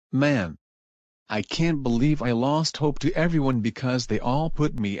Man. I can't believe I lost hope to everyone because they all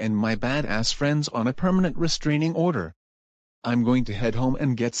put me and my badass friends on a permanent restraining order. I'm going to head home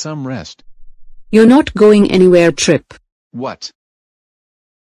and get some rest. You're not going anywhere, Tripp. What?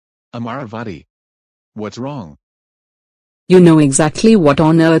 Amaravati. What's wrong? You know exactly what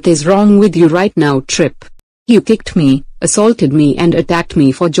on earth is wrong with you right now, Tripp. You kicked me, assaulted me and attacked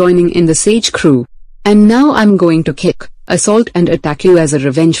me for joining in the Sage crew. And now I'm going to kick, assault and attack you as a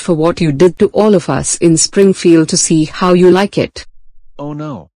revenge for what you did to all of us in Springfield to see how you like it. Oh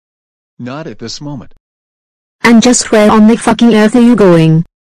no. Not at this moment. And just where on the fucking earth are you going?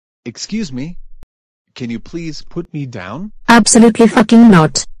 Excuse me? Can you please put me down? Absolutely fucking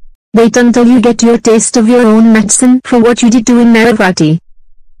not. Wait until you get your taste of your own medicine for what you did to Amaravati.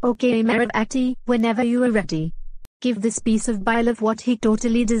 Okay, Amaravati, whenever you are ready. Give this piece of bile what he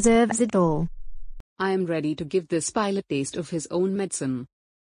totally deserves it all. I am ready to give this pile a taste of his own medicine.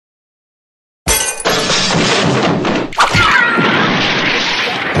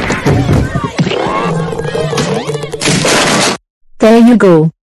 There you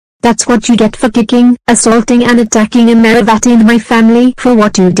go. That's what you get for kicking, assaulting and attacking Amaravati and my family for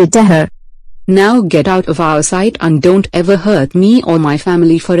what you did to her. Now get out of our sight and don't ever hurt me or my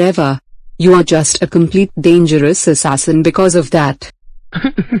family forever. You are just a complete dangerous assassin because of that.